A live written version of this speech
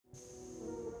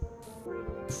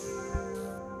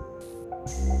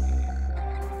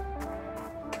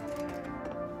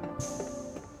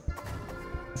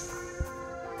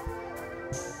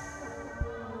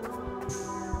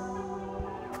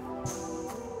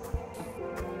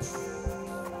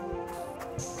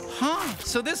Huh,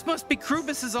 so this must be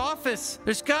Krubus's office.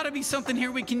 There's gotta be something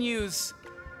here we can use.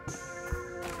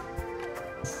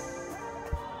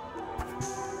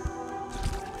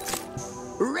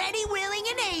 Ready, willing,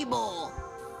 and able.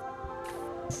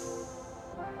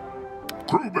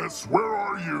 Krubus, where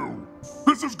are you?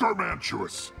 This is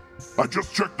Garmantuous. I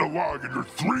just checked the log and you're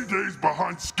 3 days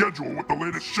behind schedule with the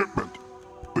latest shipment.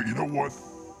 But you know what?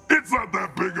 It's not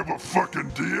that big of a fucking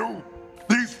deal.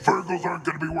 These Furgles aren't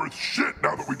gonna be worth shit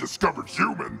now that we discovered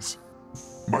humans.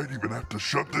 Might even have to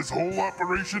shut this whole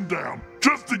operation down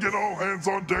just to get all hands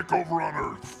on deck over on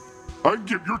Earth. I can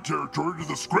give your territory to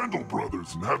the Screndel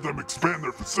brothers and have them expand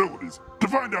their facilities to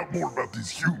find out more about these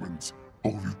humans.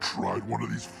 Oh, have you tried one of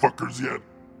these fuckers yet?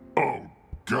 Oh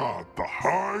God, the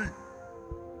high?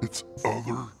 It's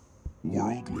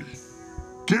otherworldly.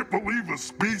 Can't believe a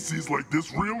species like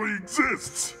this really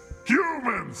exists.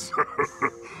 Humans!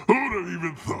 Who'd have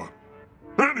even thought?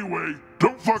 Anyway,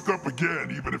 don't fuck up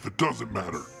again even if it doesn't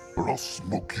matter, or I'll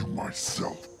smoke you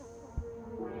myself.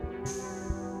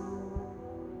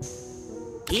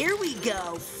 Here we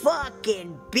go.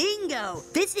 Fucking bingo.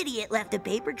 This idiot left a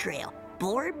paper trail.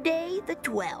 Borb Day the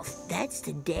 12th. That's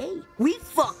the day. We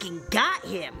fucking got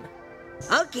him.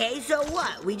 Okay, so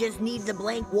what? We just need the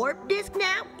blank warp disk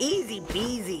now? Easy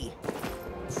peasy.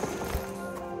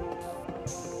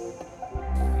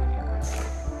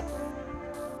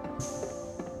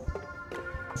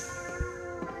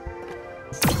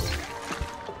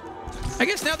 I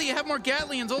guess now that you have more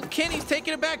Gatlians, old Kenny's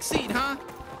taking a back seat, huh?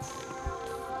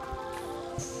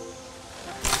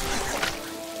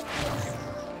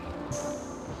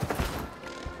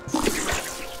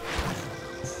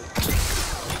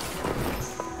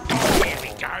 Here we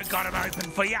go, got him open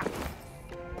for ya.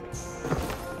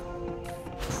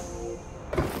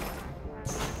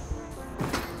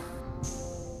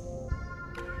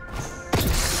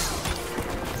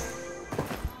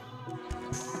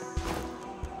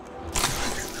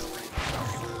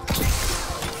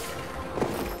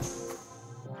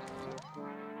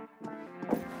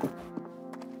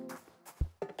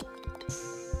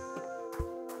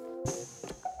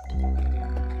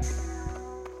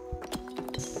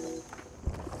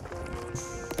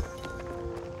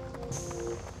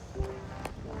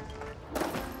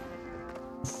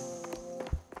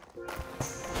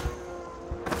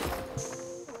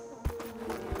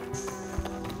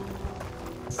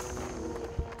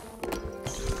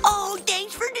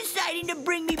 To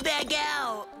bring me back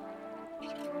out.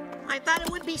 I thought it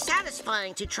would be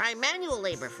satisfying to try manual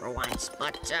labor for once,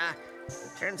 but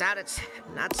turns out it's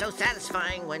not so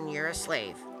satisfying when you're a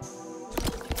slave.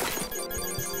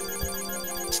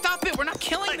 Stop it, we're not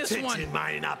killing this one. Attention,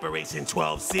 mining Operation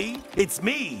 12C. It's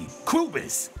me,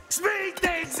 Krubus. Speed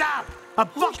things up! I'm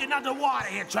fucking underwater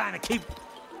here trying to keep...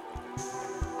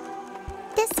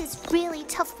 This is really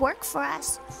tough work for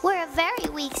us. We're a very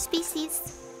weak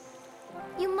species.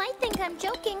 You might think I'm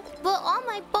joking, but all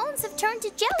my bones have turned to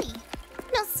jelly.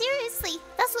 No, seriously,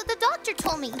 that's what the doctor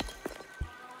told me.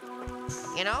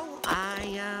 You know,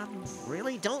 I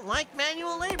really don't like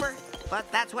manual labor,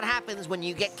 but that's what happens when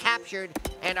you get captured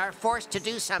and are forced to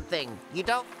do something. You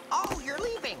don't... Oh, you're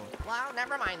leaving. Well,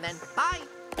 never mind then. Bye.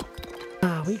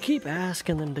 We keep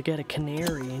asking them to get a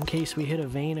canary in case we hit a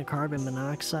vein of carbon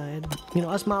monoxide. You know,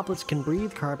 us moplets can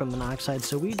breathe carbon monoxide,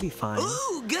 so we'd be fine.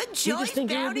 Ooh, good choice, we just think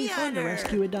it would be fun to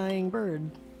rescue a dying bird.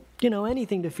 You know,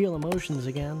 anything to feel emotions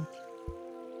again.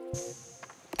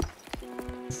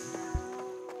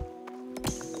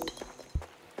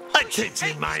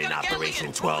 Attention, mining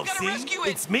Operation 12C.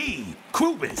 It's me,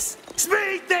 Krubus.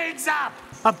 Speed things up!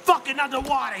 I'm fucking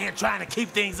underwater here trying to keep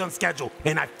things on schedule,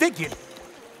 and I figured...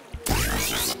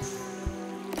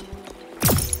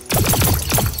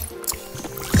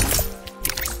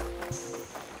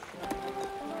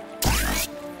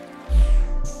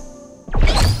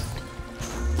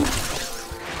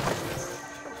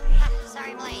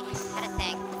 Sorry, I'm late. Had a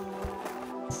thing.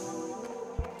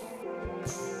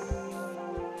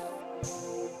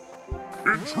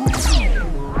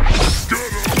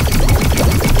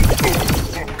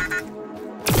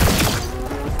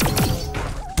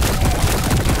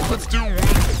 Let's do one.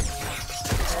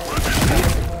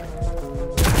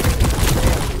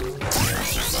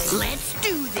 Let's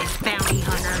do this, bounty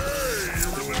hunter. Hey,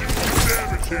 you're really doing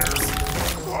damage here.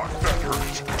 Fuck, that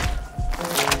hurt.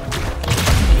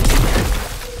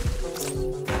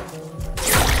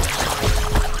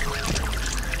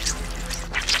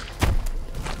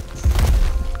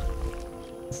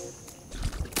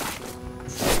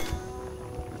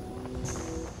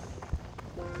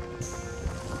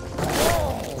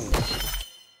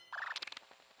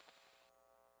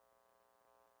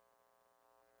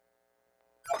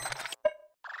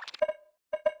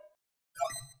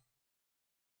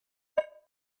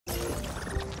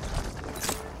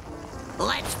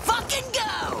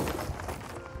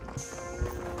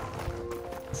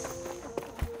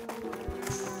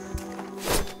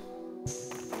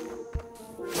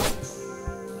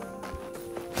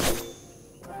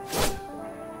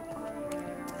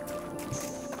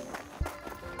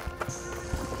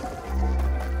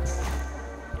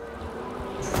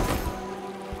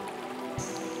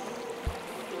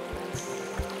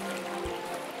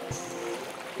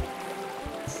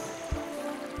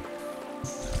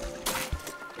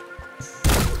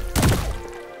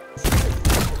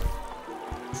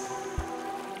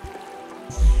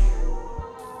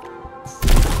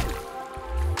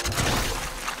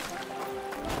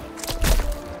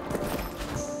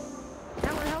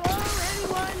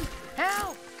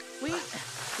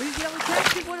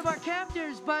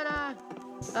 captors, but,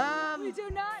 We do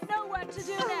not know what to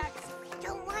do next. We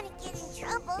don't want to get in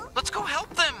trouble. Let's go help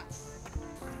them.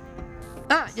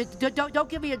 don't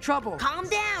get me in trouble. Calm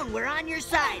down, we're on your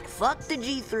side. Fuck the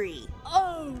G3.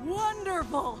 Oh,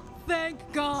 wonderful. Thank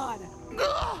God.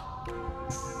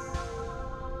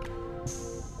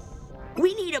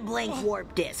 We need a blank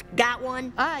warp disk. Got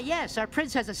one? Yes, our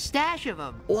prince has a stash of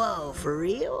them. Whoa, for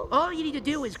real? All you need to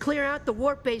do is clear out the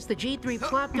warp base the G3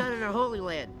 plopped down in our Holy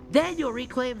Land. Then you'll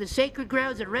reclaim the sacred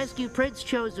grounds and rescue Prince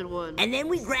Chosen One. And then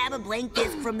we grab a blank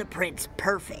disk from the prince.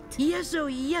 Perfect. Yes, oh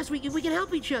yes, we can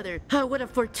help each other. Oh, what a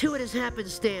fortuitous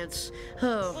happenstance.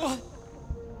 Oh.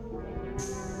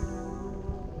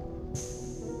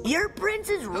 Your prince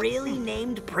is really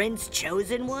named Prince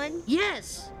Chosen One?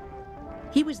 Yes.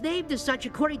 He was named as such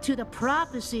according to the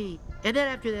prophecy. And then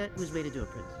after that, was made into a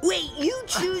prince. Wait, you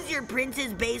choose your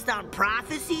princes based on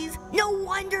prophecies? No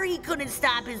wonder he couldn't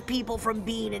stop his people from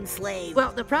being enslaved.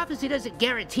 Well, the prophecy doesn't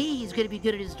guarantee he's going to be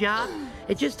good at his job.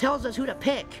 It just tells us who to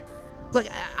pick. Look,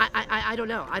 I don't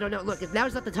know. I don't know. Look,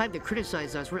 now's not the time to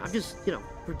criticize us. I'm just,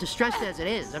 we're distressed as it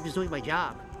is. I'm just doing my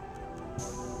job.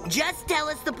 Just tell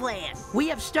us the plan. We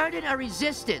have started a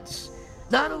resistance.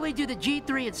 Not only do the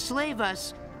G3 enslave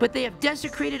us, but they have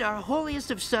desecrated our holiest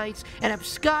of sites and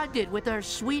absconded with our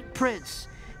sweet prince.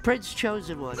 Prince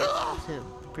Chosen One. That's him.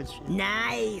 Prince.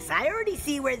 Nice. I already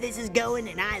see where this is going,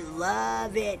 and I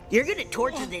love it. You're gonna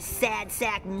torture this sad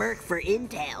sack merc for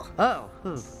intel. Oh,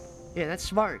 yeah, that's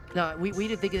smart. No, we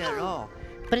didn't think of that at all.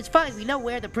 But it's fine, we know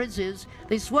where the prince is.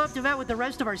 They swapped him out with the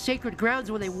rest of our sacred grounds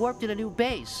when they warped in a new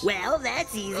base. Well,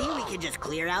 that's easy. We can just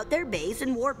clear out their base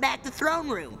and warp back the throne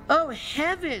room. Oh,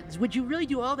 heavens! Would you really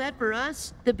do all that for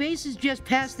us? The base is just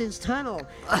past this tunnel.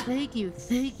 Thank you,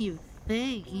 thank you,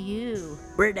 thank you.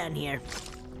 We're done here.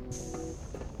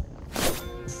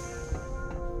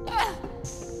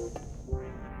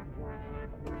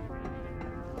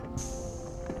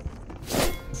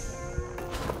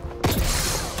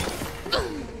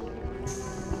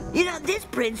 You know, this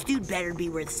prince dude better be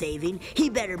worth saving. He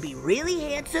better be really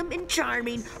handsome and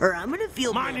charming, or I'm gonna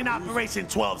feel Minding bad. Operation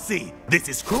 12C. This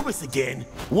is Krubis again.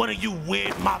 One of you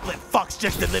weird moplet fucks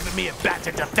just delivered me a batch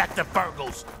of defective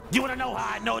Furgles. You wanna know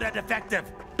how I know they're defective?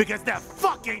 Because they're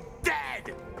fucking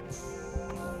dead!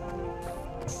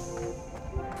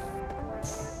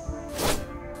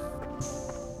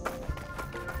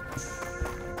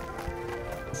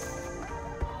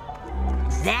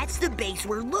 That's the base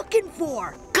we're looking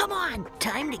for. Come on,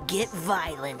 time to get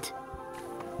violent.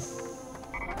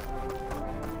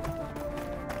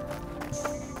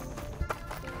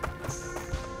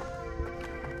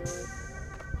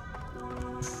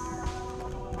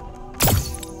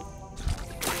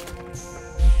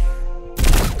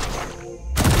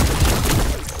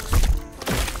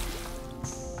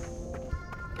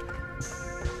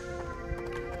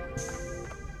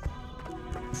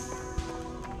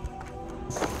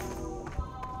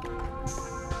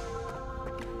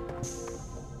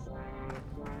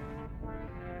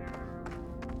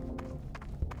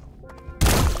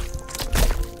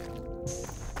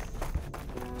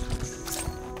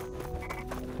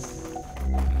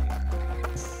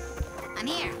 I'm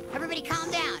here. Everybody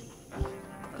calm down.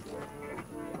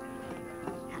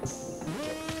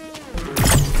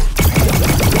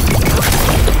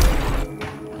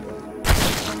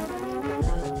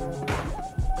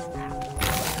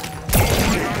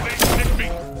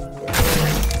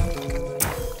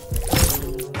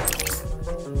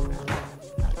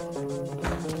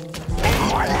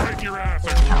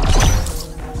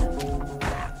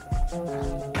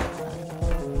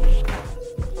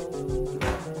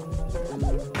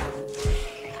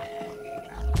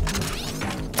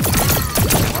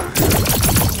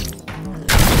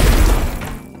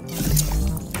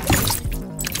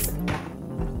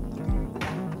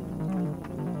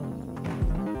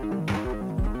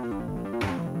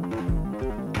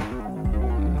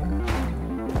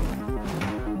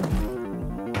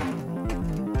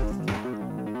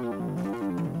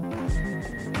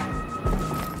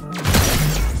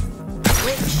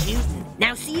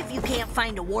 Now see if you can't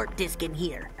find a warp disk in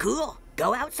here. Cool.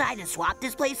 Go outside and swap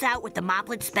this place out with the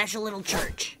Moplet's special little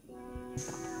church.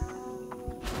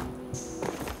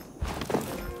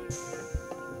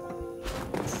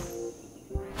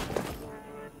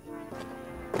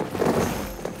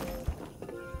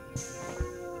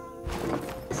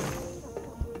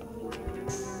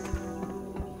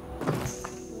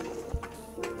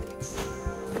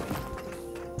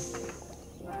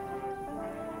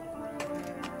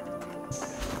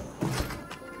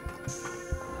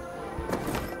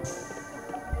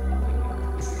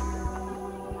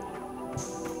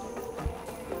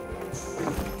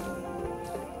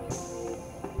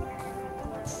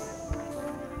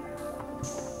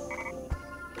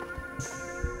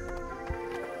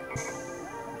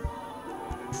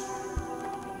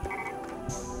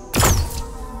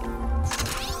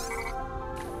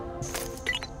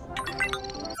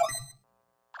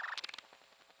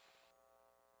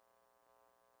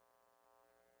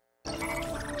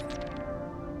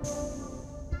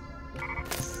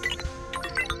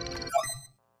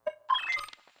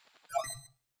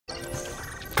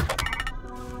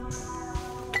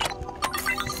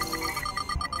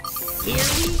 Here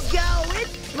we go,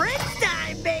 it's Prince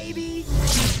time, baby!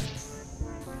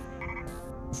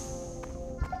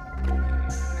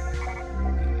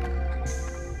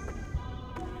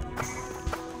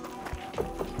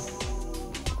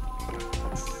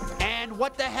 And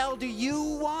what the hell do you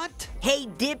want? Hey,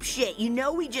 dipshit, you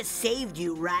know we just saved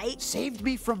you, right? Saved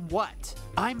me from what?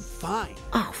 I'm fine.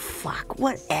 Oh, fuck,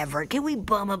 whatever. Can we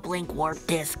bum a blink warp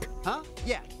disk? Huh?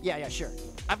 Yeah, sure.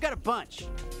 I've got a bunch.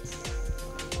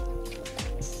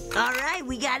 All right,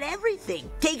 we got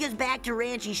everything. Take us back to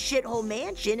Ranchy's shithole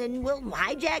mansion and we'll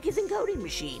hijack his encoding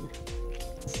machine.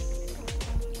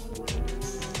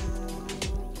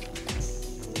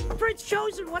 Prince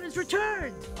Chosen One has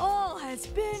returned! All has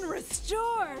been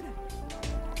restored.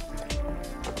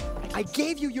 I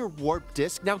gave you your warp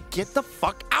disk. Now get the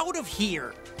fuck out of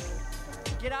here.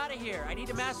 Get out of here. I need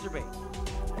to masturbate.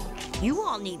 You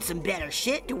all need some better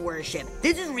shit to worship.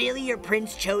 This is really your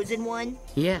Prince Chosen One?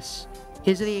 Yes.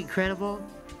 Isn't he incredible?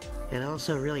 And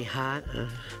also really hot.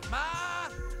 Ma!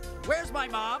 Where's my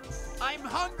mom? I'm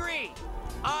hungry.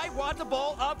 I want a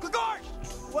bowl of Glagorsh.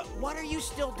 What are you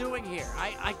still doing here?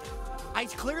 I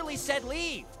clearly said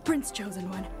leave. Prince Chosen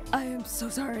One, I am so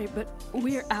sorry, but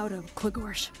we're out of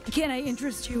Glagorsh. Can I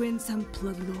interest you in some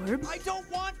Plagorb? I don't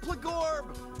want Plagorb.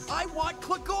 I want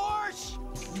Glagorsh.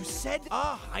 You said,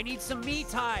 I need some me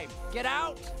time. Get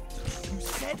out. You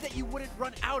said that you wouldn't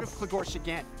run out of Glagorsh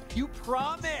again. You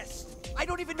promised. I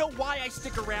don't even know why I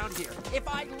stick around here. If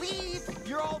I leave,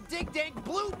 you're all dig-dang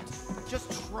blooped.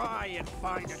 Just try and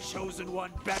find a chosen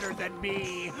one better than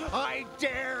me. I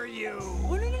dare you.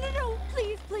 Oh, no.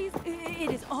 Please.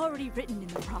 It is already written in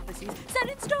the prophecies, set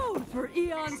in stone for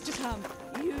eons to come.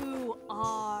 You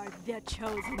are the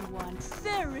chosen one.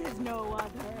 There is no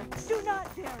other. Do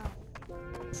not dare.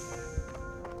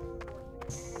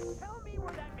 Tell me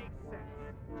where that makes sense.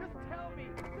 Just tell me.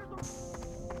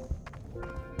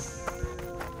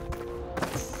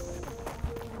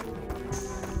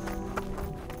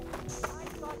 I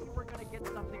thought you were gonna get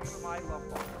something from my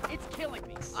lumbar. It's killing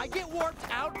me. I get warped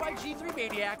out by G3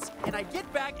 maniacs, and I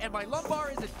get back, and my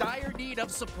lumbar is in dire need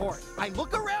of support. I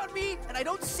look around me, and I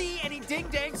don't see any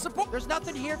ding-dang support. There's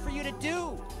nothing here for you to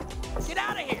do. Get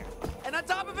out of here. And on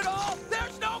top of it all,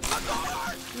 there's no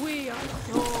Glagorsh! We are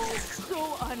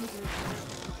so ungrateful.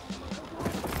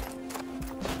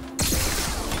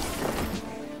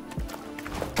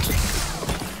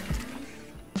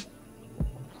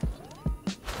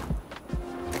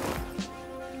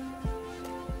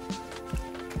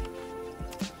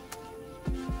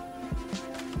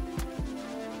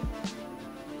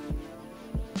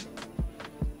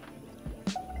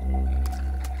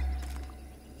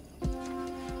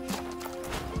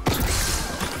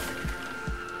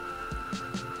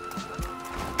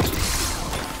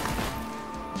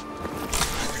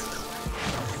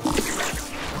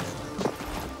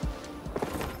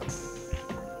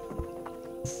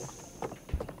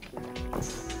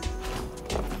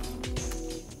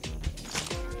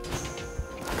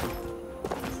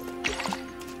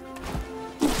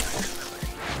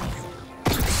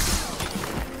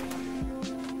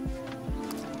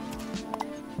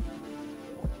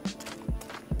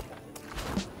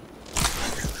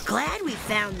 Glad we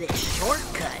found this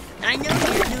shortcut. I know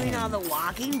you're doing all the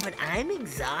walking, but I'm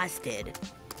exhausted.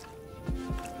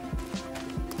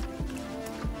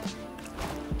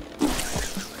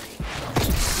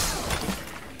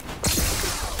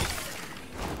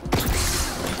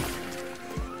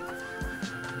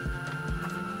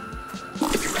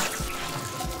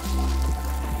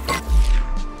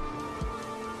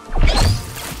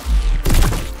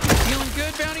 Feeling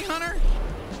good, bounty hunter?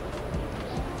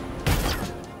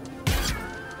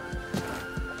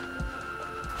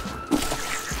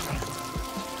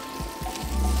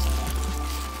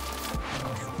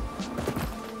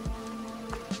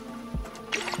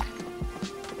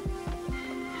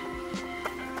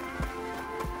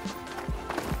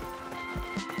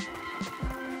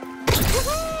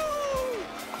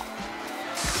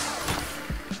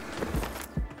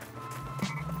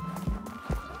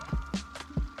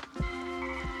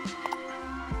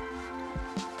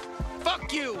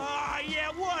 Fuck you! Yeah,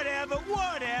 whatever.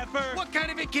 What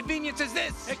kind of inconvenience is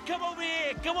this? Hey, come over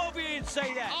here and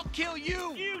say that. I'll kill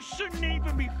you! You shouldn't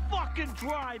even be fucking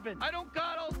driving. I don't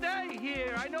got all day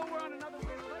here. I know we're on another way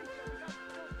to place, but we got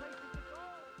still places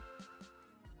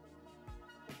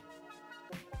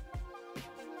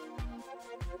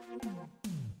to go.